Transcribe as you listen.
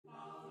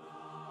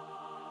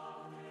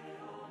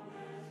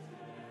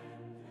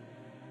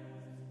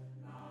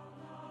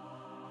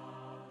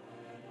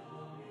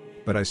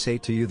But I say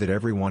to you that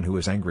everyone who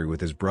is angry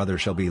with his brother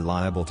shall be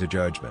liable to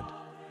judgment.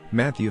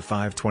 Matthew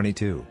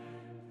 5:22.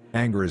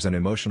 Anger is an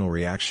emotional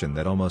reaction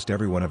that almost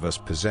every one of us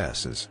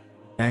possesses.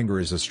 Anger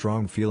is a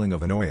strong feeling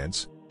of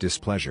annoyance,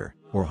 displeasure,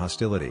 or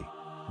hostility.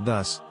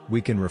 Thus,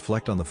 we can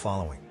reflect on the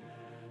following.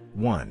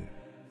 1.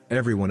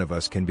 Every one of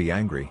us can be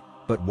angry,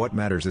 but what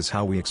matters is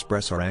how we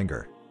express our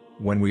anger.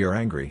 When we are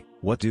angry,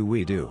 what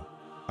do?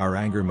 Our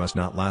anger must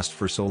not last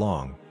for so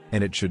long,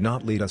 and it should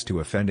not lead us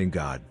to offending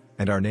God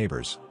and our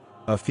neighbors.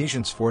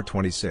 Ephesians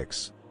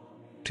 4:26.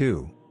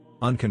 2.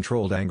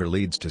 Uncontrolled anger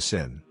leads to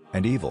sin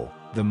and evil.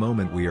 The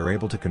moment we are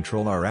able to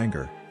control our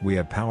anger, we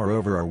have power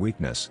over our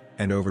weakness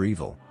and over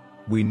evil.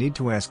 We need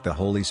to ask the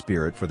Holy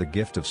Spirit for the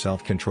gift of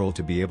self-control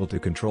to be able to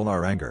control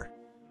our anger.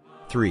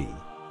 3.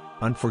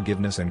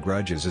 Unforgiveness and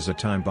grudges is a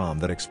time bomb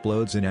that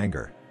explodes in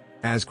anger.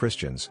 As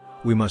Christians,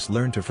 we must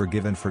learn to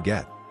forgive and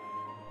forget.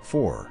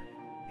 4.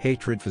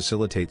 Hatred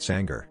facilitates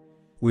anger.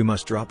 We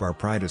must drop our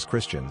pride as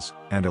Christians,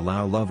 and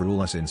allow love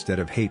rule us instead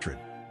of hatred.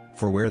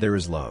 For where there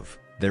is love,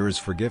 there is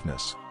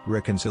forgiveness,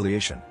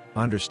 reconciliation,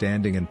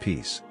 understanding and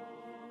peace.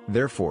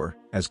 Therefore,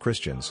 as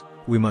Christians,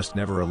 we must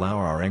never allow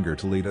our anger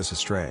to lead us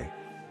astray.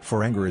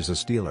 For anger is a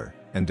stealer,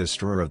 and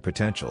destroyer of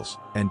potentials,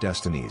 and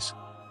destinies.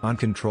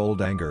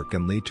 Uncontrolled anger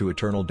can lead to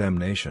eternal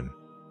damnation.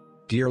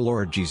 Dear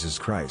Lord Jesus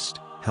Christ,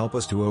 help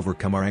us to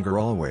overcome our anger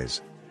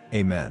always.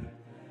 Amen.